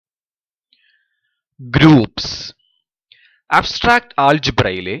Groups. Abstract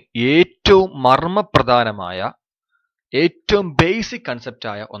ആൾജിബ്രയിലെ ഏറ്റവും മർമ്മപ്രധാനമായ ഏറ്റവും basic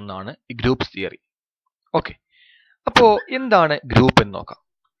കൺസെപ്റ്റായ ഒന്നാണ് ഈ ഗ്രൂപ്പ്സ് തിയറി. ഓക്കെ, അപ്പോ എന്താണ് ഗ്രൂപ്പ് എന്ന് നോക്കാം.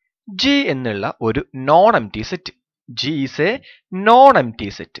 ജി എന്നുള്ള ഒരു non empty set. G is A non empty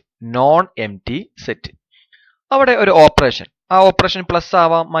set. Non empty set. അവിടെ ഒരു ഓപ്പറേഷൻ, ആ ഓപ്പറേഷൻ പ്ലസ്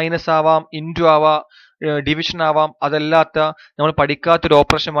ആവാം, മൈനസ് ആവാം, ഇൻറ്റു ആവാം, ഡിവിഷൻ ആവാം, അതല്ലാത്ത നമ്മൾ പഠിക്കാത്തൊരു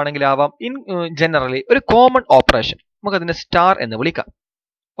ഓപ്പറേഷൻ വേണമെങ്കിൽ ആവാം. ഇൻ ജനറലി ഒരു കോമൺ ഓപ്പറേഷൻ, നമുക്ക് അതിനെ സ്റ്റാർ എന്ന് വിളിക്കാം.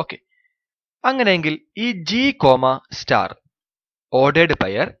 ഓക്കെ, അങ്ങനെയെങ്കിൽ ഈ G comma star, ordered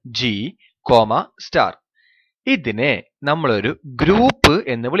pair G comma star, ഇതിനെ നമ്മളൊരു ഗ്രൂപ്പ്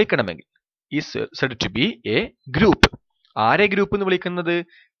എന്ന് വിളിക്കണമെങ്കിൽ is said to B A group. ആരെ ഗ്രൂപ്പ് എന്ന് വിളിക്കുന്നത്?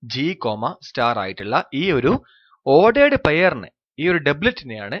 ജി കോമ സ്റ്റാർ ആയിട്ടുള്ള ഈ ഒരു ഓർഡേർഡ് പെയറിനെ, ഈ ഒരു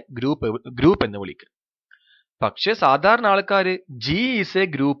ഡബ്ലറ്റിനെയാണ് ഗ്രൂപ്പ് എന്ന് വിളിക്കുക. പക്ഷെ സാധാരണ ആൾക്കാർ ജി ഈസ് എ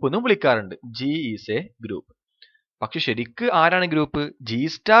ഗ്രൂപ്പ് എന്ന് വിളിക്കാറുണ്ട്. G is A group. പക്ഷെ ശരിക്ക് ആരാണ് group? G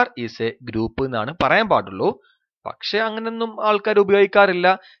star is A group എന്നാണ് പറയാൻ പാടുള്ളൂ. പക്ഷെ അങ്ങനൊന്നും ആൾക്കാർ ഉപയോഗിക്കാറില്ല.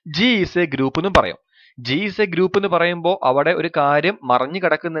 ജി ഈസ് എ ഗ്രൂപ്പ് എന്ന് പറയും. ജി ഈസ് എ ഗ്രൂപ്പ് എന്ന് പറയുമ്പോൾ അവിടെ ഒരു കാര്യം മറിഞ്ഞു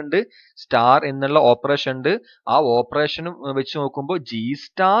കിടക്കുന്നുണ്ട്. സ്റ്റാർ എന്നുള്ള ഓപ്പറേഷൻ ഉണ്ട്. ആ ഓപ്പറേഷനും വെച്ച് നോക്കുമ്പോൾ ജി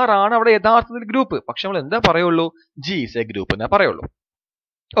സ്റ്റാർ ആണ് അവിടെ യഥാർത്ഥത്തിൽ ഗ്രൂപ്പ്. പക്ഷെ നമ്മൾ എന്താ പറയുള്ളൂ? ജി ഈസ് എ ഗ്രൂപ്പ് എന്നാ പറയുള്ളൂ.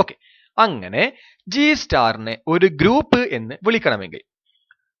 ഓക്കെ, അങ്ങനെ ജി സ്റ്റാറിനെ ഒരു ഗ്രൂപ്പ് എന്ന് വിളിക്കണമെങ്കിൽ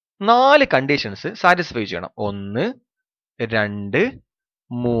 4 കണ്ടീഷൻസ് സാറ്റിസ്ഫൈ ചെയ്യണം. 1, 2,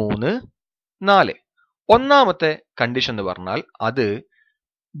 3, 4. ഒന്നാമത്തെ കണ്ടീഷൻ എന്ന് പറഞ്ഞാൽ അത്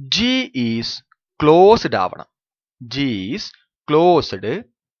ജി ഈസ് ക്ലോസ്ഡ് ആവണം. G is closed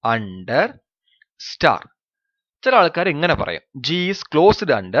under star. ചില ആൾക്കാർ ഇങ്ങനെ പറയും, G is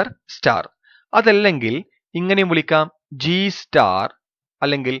closed under star. അതല്ലെങ്കിൽ ഇങ്ങനെയും വിളിക്കാം, ജി സ്റ്റാർ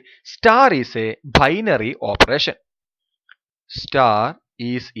അല്ലെങ്കിൽ star is A binary operation. Star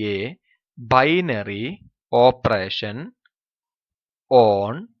is A binary operation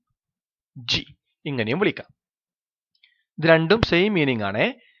on G, ഇങ്ങനെയും വിളിക്കാം. ഇത് രണ്ടും സെയിം മീനിങ് ആണ്.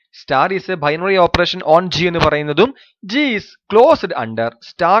 Star is A binary operation on G എന്ന് പറയുന്നതും G is closed under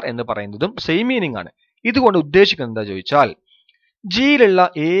star എന്ന് പറയുന്നതും സെയിം മീനിങ് ആണ്. ഇതുകൊണ്ട് ഉദ്ദേശിക്കുന്നത് എന്താ ചോദിച്ചാൽ, ജിയിലുള്ള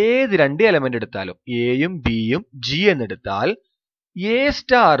ഏത് 2 എലമെന്റ് എടുത്താലും, എയും ബിയും ജി എന്നെടുത്താൽ എ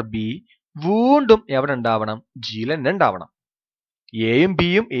സ്റ്റാർ ബി വീണ്ടും എവിടെ ഉണ്ടാവണം? ജിയിൽ തന്നെ ഉണ്ടാവണം. എയും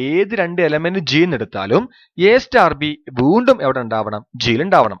ബിയും ഏത് 2 element G എന്നെടുത്താലും A star B വീണ്ടും എവിടെ ഉണ്ടാവണം? ജിയിൽ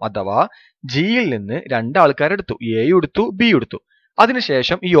ഉണ്ടാവണം. അഥവാ ജിയിൽ നിന്ന് 2 ആൾക്കാരെടുത്തു, എയും എടുത്തു ബിയും എടുത്തു.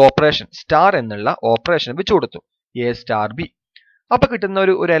 അതിനുശേഷം ഈ ഓപ്പറേഷൻ സ്റ്റാർ എന്നുള്ള ഓപ്പറേഷൻ വെച്ച് കൊടുത്തു, എ സ്റ്റാർ ബി. അപ്പൊ കിട്ടുന്ന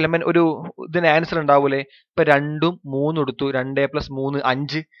ഒരു എലമെന്റ്, ഒരു ഇതിന് ആൻസർ ഉണ്ടാവൂലേ? ഇപ്പൊ 2ഉം 3 എടുത്തു, 2 + 3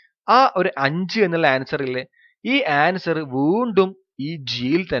 5. ആ ഒരു 5 എന്നുള്ള ആൻസർ ഇല്ലേ, ഈ ആൻസർ വീണ്ടും ഈ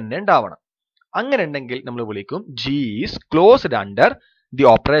ജിയിൽ തന്നെ ഉണ്ടാവണം. അങ്ങനെ ഉണ്ടെങ്കിൽ നമ്മൾ വിളിക്കും G is closed under the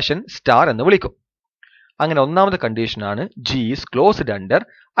operation star എന്ന് വിളിക്കും. അങ്ങനെ ഒന്നാമത്തെ കണ്ടീഷൻ ആണ് G is closed under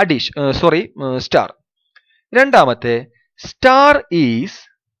star. രണ്ടാമത്തെ, സ്റ്റാർ ഈസ്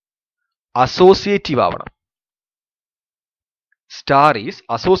അസോസിയേറ്റീവ് ആവണം. സ്റ്റാർ ഈസ്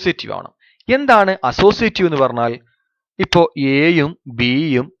അസോസിയേറ്റീവ് ആവണം. എന്താണ് അസോസിയേറ്റീവ് എന്ന് പറഞ്ഞാൽ? ഇപ്പോ എയും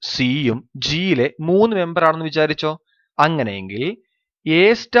ബിയും സിയും ജിയിലെ 3 മെമ്പർ ആണെന്ന് വിചാരിച്ചോ. അങ്ങനെയെങ്കിൽ A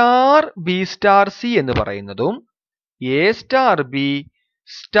star B star C എന്ന് പറയുന്നതും A star B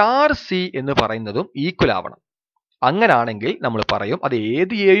star C എന്ന് പറയുന്നതും ഈക്വൽ ആവണം. അങ്ങനെയാണെങ്കിൽ നമ്മൾ പറയും അത്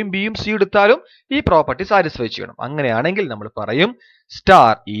ഏത് എയും ബിയും സി എടുത്താലും ഈ പ്രോപ്പർട്ടി സാറ്റിസ്ഫൈ ചെയ്യണം. അങ്ങനെയാണെങ്കിൽ നമ്മൾ പറയും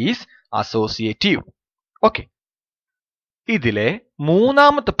സ്റ്റാർ ഈസ് അസോസിയേറ്റീവ്. ഓക്കെ, ഇതിലെ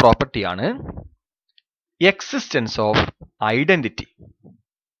മൂന്നാമത്തെ പ്രോപ്പർട്ടിയാണ് existence of identity.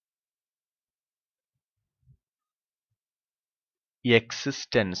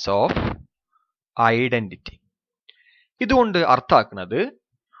 Existence of identity. ഇതുകൊണ്ട് അർത്ഥാക്കുന്നത്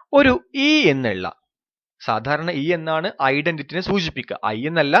ഒരു ഇ എന്നുള്ള, സാധാരണ ഇ എന്നാണ് ഐഡന്റിറ്റിനെ സൂചിപ്പിക്കുക, ഐ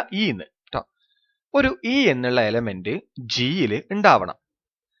എന്നല്ല ഇ എന്ന് കേട്ടോ. ഒരു ഇ എന്നുള്ള എലമെന്റ് ജിയിൽ ഉണ്ടാവണം.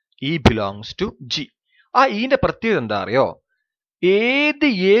 E belongs to G. ആ ഇന്റെ പ്രത്യേകത എന്താ അറിയോ? ഏത്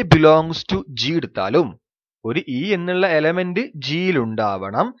എ ബിലോങ്സ് ടു ജി എടുത്താലും ഒരു ഇ എന്നുള്ള എലമെന്റ് ജിയിൽ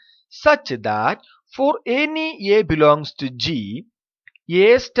ഉണ്ടാവണം. Such that for any A belongs to G, A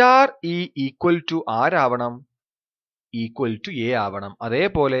star E equal to ആരാവണം? Equal to A ആവണം.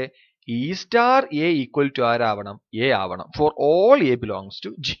 അതേപോലെ E star A equal to ആരാവണം? A ആവണം. For all A belongs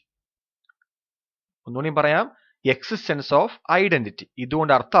to G. ഒന്നുകൂടി പറയാം, എക്സിസ്റ്റൻസ് ഓഫ് ഐഡന്റിറ്റി.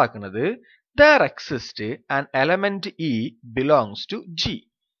 ഇതുകൊണ്ട് അർത്ഥാക്കുന്നത് there exists an element E belongs to G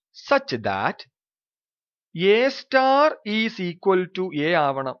such that A star is equal to A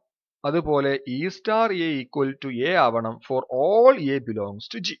ആവണം. അതുപോലെ E star A equal to A ആവണം for all A belongs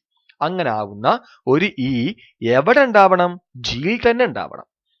to G. അങ്ങനെ ആവുന്ന ഒരു E എവിടെ ഉണ്ടാവണം? ജിയിൽ തന്നെ ഉണ്ടാവണം.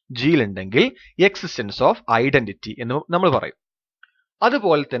 ജിയിലുണ്ടെങ്കിൽ എക്സിസ്റ്റൻസ് ഓഫ് ഐഡന്റിറ്റി എന്ന് നമ്മൾ പറയും.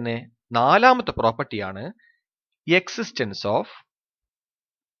 അതുപോലെ തന്നെ നാലാമത്തെ പ്രോപ്പർട്ടിയാണ് എക്സിസ്റ്റൻസ് ഓഫ്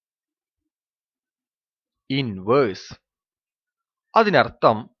ഇൻവേഴ്സ്.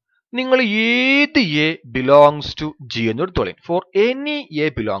 അതിനർത്ഥം നിങ്ങൾ ഏത് എ ബിലോങ്സ് ടു ജി എന്ന് എടുത്തോളി. For any A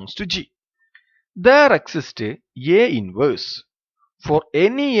belongs to G there exists A inverse. For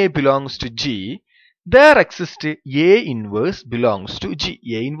any A belongs to G, there exists A inverse belongs to G.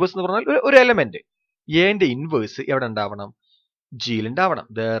 A inverse എന്ന് പറഞ്ഞാൽ ഒരു element. എന്റെ inverse എവിടെ ഉണ്ടാവണം? ജിയിൽ ഉണ്ടാവണം.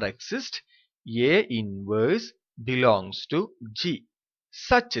 There exists A inverse belongs to G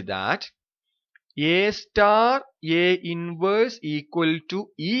such that A star A inverse equal to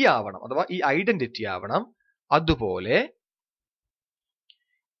E ആവണം. അഥവാ ഈ ഐഡന്റിറ്റി ആവണം. അതുപോലെ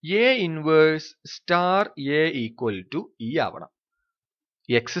A inverse star A equal to E ആവണം.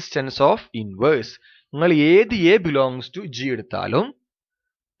 Existence of inverse. നിങ്ങൾ ഏത് എ ബിലോങ്സ് ടു ജി എടുത്താലും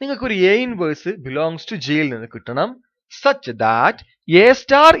നിങ്ങൾക്ക് ഒരു എ ഇൻവേഴ്സ് ബിലോങ്സ് ടു ജിയിൽ നിന്ന് കിട്ടണം. Such that A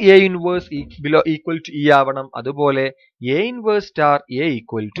star A inverse equal to E ആവണം. അതുപോലെ A inverse star A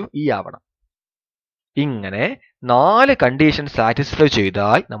equal to E ആവണം. ഇങ്ങനെ 4 കണ്ടീഷൻ സാറ്റിസ്ഫൈ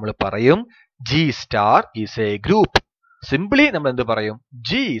ചെയ്താൽ നമ്മൾ പറയും G star is A group. Simply നമ്മൾ എന്ത് പറയും?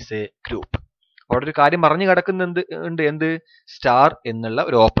 G is A group. അവിടെ ഒരു കാര്യം മറിഞ്ഞു കിടക്കുന്നുണ്ട്. എന്ത്? സ്റ്റാർ എന്നുള്ള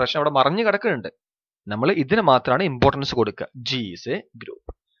ഒരു ഓപ്പറേഷൻ അവിടെ മറിഞ്ഞു കിടക്കുന്നുണ്ട്. നമ്മൾ ഇതിന് മാത്രമാണ് ഇമ്പോർട്ടൻസ് കൊടുക്കുക. ജി ഈസ് എ ഗ്രൂപ്പ്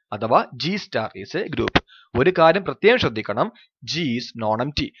അഥവാ G star is A group. ഒരു കാര്യം പ്രത്യേകം ശ്രദ്ധിക്കണം, G is known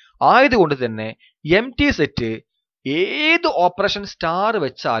M T ആയതുകൊണ്ട് തന്നെ എം ടി സെറ്റ് ഏത് ഓപ്പറേഷൻ സ്റ്റാർ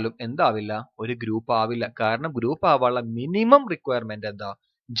വെച്ചാലും എന്താവില്ല? ഒരു ഗ്രൂപ്പ് ആവില്ല. കാരണം ഗ്രൂപ്പ് ആവാനുള്ള മിനിമം റിക്വയർമെന്റ് എന്താ?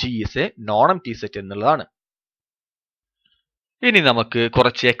 G is A non M T set എന്നുള്ളതാണ്. ഇനി നമുക്ക്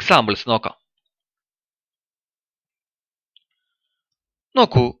കുറച്ച് എക്സാമ്പിൾസ് നോക്കാം.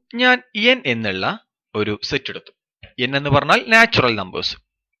 നോക്കൂ, ഞാൻ എൻ എന്നുള്ള ഒരു സെറ്റ് എടുത്തു. എൻ എന്ന് പറഞ്ഞാൽ നാച്ചുറൽ നമ്പേഴ്സ്.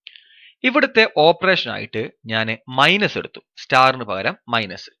 ഇവിടുത്തെ ഓപ്പറേഷൻ ആയിട്ട് ഞാൻ മൈനസ് എടുത്തു, സ്റ്റാറിന് പകരം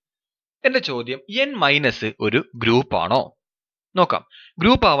മൈനസ്. എന്റെ ചോദ്യം, എൻ മൈനസ് ഒരു ഗ്രൂപ്പ് ആണോ? നോക്കാം.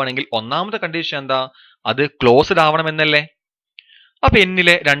 ഗ്രൂപ്പ് ആവണമെങ്കിൽ ഒന്നാമത്തെ കണ്ടീഷൻ എന്താ? അത് ക്ലോസ്ഡ് ആവണമെന്നല്ലേ? അപ്പൊ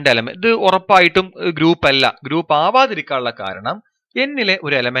എന്നിലെ 2 എലമെന്റ് ഇത് ഉറപ്പായിട്ടും ഗ്രൂപ്പ് അല്ല. ഗ്രൂപ്പ് ആവാതിരിക്കാനുള്ള കാരണം എന്നിലെ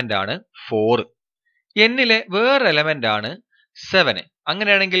ഒരു എലമെന്റ് ആണ് 4, എന്നിലെ വേറെ എലമെന്റ് ആണ് 7.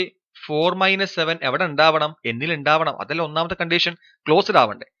 അങ്ങനെയാണെങ്കിൽ 4 - 7 എവിടെ ഉണ്ടാവണം? എന്നിൽ ഉണ്ടാവണം. അതല്ല ഒന്നാമത്തെ കണ്ടീഷൻ, ക്ലോസ്ഡ്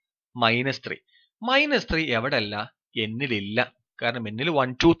ആവണ്ടേ. -3 എവിടെ അല്ല? എന്നിലില്ല. കാരണം എന്നിൽ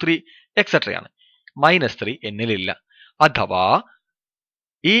 1 2 3 എക്സെട്ര ആണ്. -3 എന്നിലില്ല. അഥവാ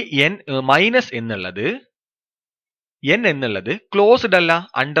ഈ മൈനസ് എന്നുള്ളത് n എന്നുള്ളത് ക്ലോസ്ഡ് അല്ല.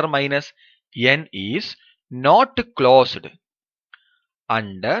 Under minus n is not closed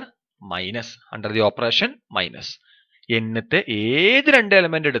under minus, under the operation minus. എന്നത്തെ ഏത് 2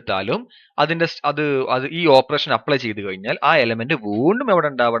 എലമെന്റ് എടുത്താലും അതിന്റെ അത് ഈ ഓപ്പറേഷൻ അപ്ലൈ ചെയ്ത് കഴിഞ്ഞാൽ ആ എലമെന്റ് വീണ്ടും എവിടെ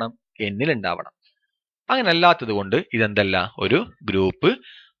ഉണ്ടാവണം? എന്നിൽ ഉണ്ടാവണം. അങ്ങനെ അല്ലാത്തത് കൊണ്ട് ഇതെന്തല്ല? ഒരു ഗ്രൂപ്പ്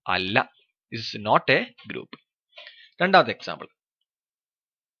അല്ല. It's not A group. രണ്ടാമത്തെ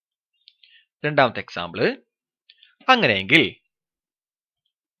എക്സാമ്പിൾ അങ്ങനെയെങ്കിൽ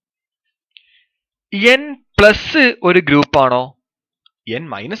n പ്ലസ് ഒരു ഗ്രൂപ്പ് ആണോ? n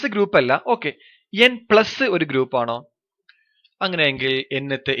മൈനസ് ഗ്രൂപ്പ് അല്ല. ഓക്കെ, n പ്ലസ് ഒരു ഗ്രൂപ്പ് ആണോ? അങ്ങനെയെങ്കിൽ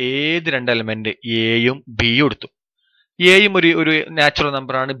എന്നത്തെ ഏത് 2 എലമെന്റ് എയും ബിയും എടുത്തു. എയും ഒരു നാച്ചുറൽ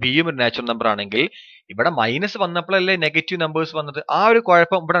നമ്പർ ആണ്, ബിയും ഒരു നാച്ചുറൽ നമ്പർ ആണെങ്കിൽ ഇവിടെ മൈനസ് വന്നപ്പോഴല്ലേ നെഗറ്റീവ് നമ്പേഴ്സ് വന്നത്. ആ ഒരു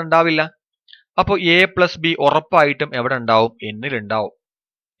കുഴപ്പം ഇവിടെ ഉണ്ടാവില്ല. അപ്പോൾ എ പ്ലസ് ബി ഉറപ്പായിട്ടും എവിടെ ഉണ്ടാവും? എന്നിൽ ഉണ്ടാവും.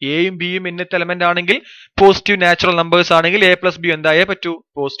 എയും ബിയും എന്നത്തെ എലമെന്റ് ആണെങ്കിൽ പോസിറ്റീവ് നാച്ചുറൽ നമ്പേഴ്സ് ആണെങ്കിൽ എ പ്ലസ് ബി എന്തായേ പറ്റൂ?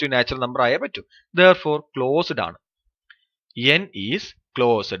 പോസിറ്റീവ് നാച്ചുറൽ നമ്പർ ആയേ പറ്റൂ. therefore ക്ലോസ്ഡ് ആണ്. n is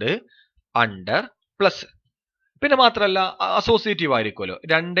closed under plus. പിന്നെ മാത്രമല്ല അസോസിയേറ്റീവ് ആയിരിക്കുമല്ലോ.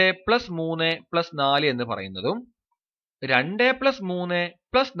 2 + 3 + 4 എന്ന് പറയുന്നതും 2 + 3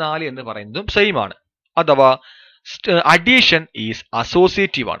 + 4 എന്ന് പറയുന്നതും സെയിം ആണ്. അഥവാ അഡീഷൻ ഈസ്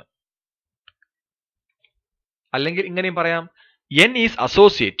അസോസിയേറ്റീവ് ആണ്. അല്ലെങ്കിൽ ഇങ്ങനെയും പറയാം, n is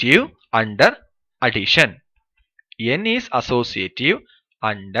associative under addition. n is associative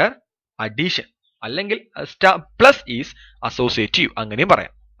under addition. അല്ലെങ്കിൽ പ്ലസ് ഈസ് അസോസിയേറ്റീവ്, അങ്ങനെയും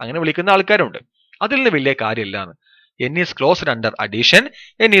പറയാം. അങ്ങനെ വിളിക്കുന്ന ആൾക്കാരുണ്ട്. അതിൽ നിന്ന് വലിയ കാര്യമില്ലാണ്. n is closed under addition,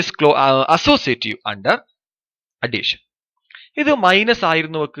 n is associative under addition. ഇത് മൈനസ്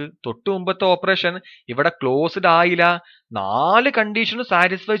ആയിരുന്നു വെക്ക്. തൊട്ട് മുമ്പത്തെ ഓപ്പറേഷൻ ഇവിടെ ക്ലോസ്ഡ് ആയില്ല. 4 കണ്ടീഷനും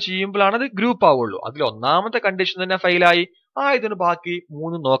സാറ്റിസ്ഫൈ ചെയ്യുമ്പോഴാണ് അത് ഗ്രൂപ്പ് ആവുള്ളൂ. അതിൽ ഒന്നാമത്തെ കണ്ടീഷൻ തന്നെ ഫെയിലായി. ഇതിന് ബാക്കി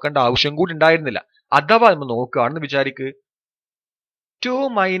 3 നോക്കേണ്ട ആവശ്യം കൂടി ഉണ്ടായിരുന്നില്ല. അഥവാ നമ്മൾ നോക്കുകയാണെന്ന് വിചാരിക്ക്, 2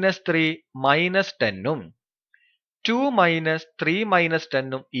 - 3 - 10 2 - 3 -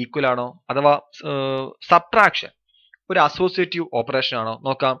 10 ഈക്വൽ ആണോ? അഥവാ സബ്ട്രാക്ഷൻ ഒരു അസോസിയേറ്റീവ് ഓപ്പറേഷൻ ആണോ?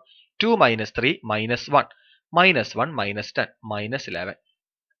 നോക്കാം. 2 - 3 - 1 -1 - 10 -11.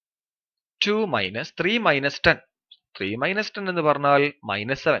 2 മൈനസ് 3 മൈനസ് 10. 3 മൈനസ് 10 എന്ന് പറഞ്ഞാൽ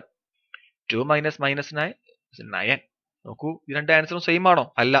 -7. 2 മൈനസ് -9. നോക്കൂ, ഈ രണ്ട് ആൻസറും സെയിം ആണോ?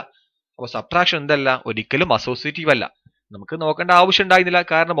 അല്ല. അപ്പൊ സബ്ട്രാക്ഷൻ എന്തല്ല, ഒരിക്കലും അസോസിയേറ്റീവ് അല്ല. നമുക്ക് നോക്കേണ്ട ആവശ്യം ഉണ്ടായിരുന്നില്ല,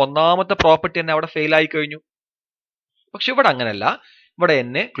 കാരണം ഒന്നാമത്തെ പ്രോപ്പർട്ടി തന്നെ അവിടെ ഫെയിൽ ആയി കഴിഞ്ഞു. പക്ഷെ ഇവിടെ അങ്ങനല്ല. ഇവിടെ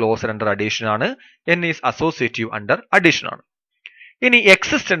n ക്ലോസർ അണ്ടർ അഡീഷൻ ആണ്, n is associative under addition ആണ്. ഇനി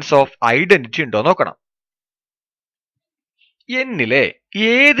എക്സിസ്റ്റൻസ് ഓഫ് ഐഡന്റിറ്റി ഉണ്ടോ നോക്കണം. എന്നിലെ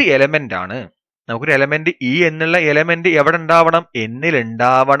ഏത് എലമെന്റ് ആണ്, നമുക്കൊരു എലമെന്റ് ഇ എന്നുള്ള എലമെന്റ് എവിടെ ഉണ്ടാവണം? എന്നിൽ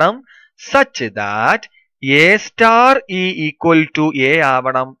ഉണ്ടാവണം. Such that A star E equal to A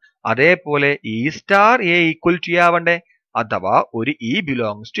ആവണം. അതേപോലെ E star A equal to A ആവണ്ടേ? അഥവാ ഒരു ഇ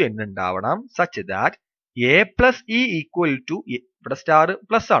ബിലോങ്സ് ടു n ഉണ്ടാവണം. Such that A plus E equal to, ഇവിടെ സ്റ്റാർ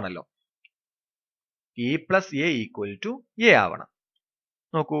പ്ലസ് ആണല്ലോ, E plus A equal to A ആവണം.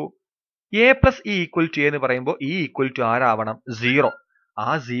 നോക്കൂ, A plus E equal to A എന്ന് പറയുമ്പോൾ ഇ ഈക്വൽ ടു ആരാവണം? 0. ആ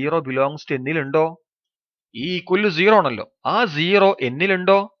 0 belongs to എന്നിലുണ്ടോ? E equal to 0 ആണല്ലോ. ആ 0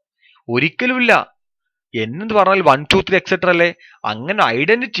 എന്നിലുണ്ടോ? ഒരിക്കലുമില്ല. n എന്ന് പറഞ്ഞാൽ 1 2 3 എക്സെട്ര അല്ലേ? അങ്ങനെ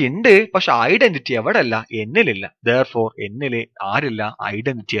ഐഡന്റിറ്റി ഉണ്ട്, പക്ഷെ ഐഡന്റിറ്റി എവിടെ അല്ല? എന്നിലില്ല. therefore എന്നില് ആരില്ല?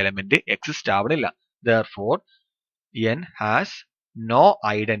 ഐഡന്റിറ്റി എലമെന്റ് എക്സിസ്റ്റ് ആവണില്ല. therefore n has no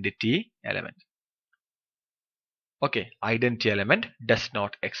identity element. Okay, identity element does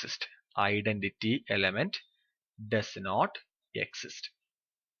not exist. Identity element does not exist.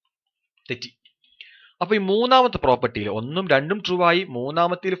 തെറ്റി. അപ്പൊ ഈ മൂന്നാമത്തെ പ്രോപ്പർട്ടിയിൽ 1ഉം 2ഉം ട്രൂ ആയി,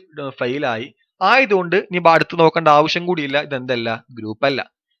 മൂന്നാമത്തിൽ ഫെയിൽ ആയി. ആയതുകൊണ്ട് ഇനി അടുത്ത് നോക്കേണ്ട ആവശ്യം കൂടിയില്ല. ഇതെന്തല്ല? ഗ്രൂപ്പ് അല്ല.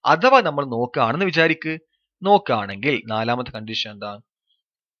 അഥവാ നമ്മൾ നോക്കുകയാണെന്ന് വിചാരിക്ക്. നോക്കുകയാണെങ്കിൽ നാലാമത്തെ കണ്ടീഷൻ എന്താ?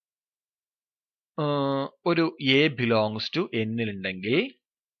 ഒരു എ ബിലോങ്സ് ടു എന്നിൽ ഉണ്ടെങ്കിൽ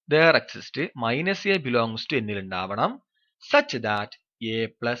there exist minus a belongs to എന്നിൽ ഉണ്ടാവണം. such that a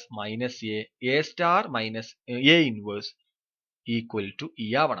plus minus a star minus a inverse equal to e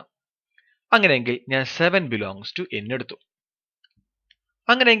ആവണം. അങ്ങനെയെങ്കിൽ ഞാൻ 7 belongs to n എടുത്തു.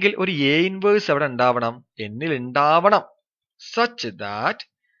 അങ്ങനെയെങ്കിൽ ഒരു a inverse എവിടെ ഉണ്ടാവണം? എന്നിൽ ഉണ്ടാവണം. such that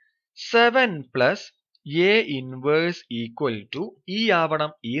 7 plus a inverse equal to e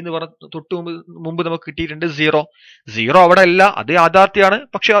ആവണം. e എന്ന് പറഞ്ഞ തൊട്ട് മുമ്പ് നമുക്ക് കിട്ടിയിട്ടുണ്ട് 0. 0 അവിടെ അല്ല, അത് യാഥാർത്ഥ്യമാണ്.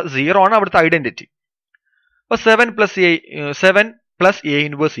 പക്ഷെ 0 ആണ് അവിടുത്തെ ഐഡന്റിറ്റി. അപ്പൊ 7 plus a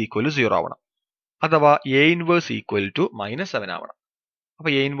inverse equal to 0 ആവണം. അഥവാ a inverse equal to -7 ആവണം. അപ്പൊ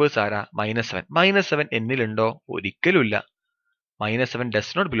a inverse ആരാ? -7. -7 എന്നിലുണ്ടോ? ഒരിക്കലും ഇല്ല. -7 does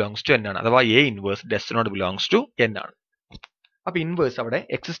not belongs to n ആണ്. അഥവാ a inverse does not belongs to n ആണ്. അപ്പൊ ഇൻവേഴ്സ് അവിടെ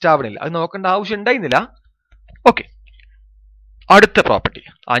എക്സിസ്റ്റ് ആവണില്ല. അത് നോക്കേണ്ട ആവശ്യം ഉണ്ടായിരുന്നില്ല. ഓക്കെ, അടുത്ത property,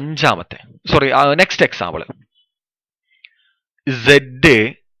 next example. Z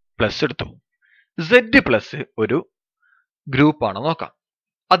plus എടുത്തു. Z പ്ലസ് ഒരു ഗ്രൂപ്പ് ആണ്. നോക്കാം.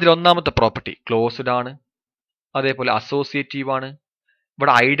 അതിൽ ഒന്നാമത്തെ പ്രോപ്പർട്ടി ക്ലോസ്ഡ് ആണ്, അതേപോലെ അസോസിയേറ്റീവ് ആണ്.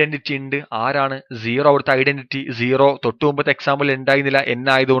 ഇവിടെ ഐഡന്റിറ്റി ഉണ്ട്. ആരാണ്? 0 അവിടുത്തെ ഐഡന്റിറ്റി. 0 തൊട്ട് മുമ്പത്തെ എക്സാമ്പിൾ ഉണ്ടായിരുന്നില്ല, n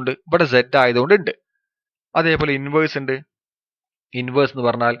ആയതുകൊണ്ട്. ഇവിടെ Z ആയതുകൊണ്ട് ഉണ്ട്. അതേപോലെ ഇൻവേഴ്സ് ഉണ്ട്. ഇൻവേഴ്സ് എന്ന്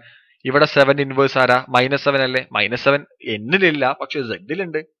പറഞ്ഞാൽ ഇവിടെ 7 ഇൻവേഴ്സ് ആരാ? -7 അല്ലേ? -7 എന്നിലില്ല, പക്ഷെ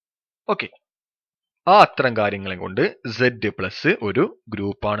Z-ലുണ്ട്. ഓക്കെ, ആ അത്തരം കാര്യങ്ങളെ കൊണ്ട് Z പ്ലസ് ഒരു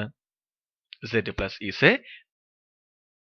ഗ്രൂപ്പാണ്. Z plus is A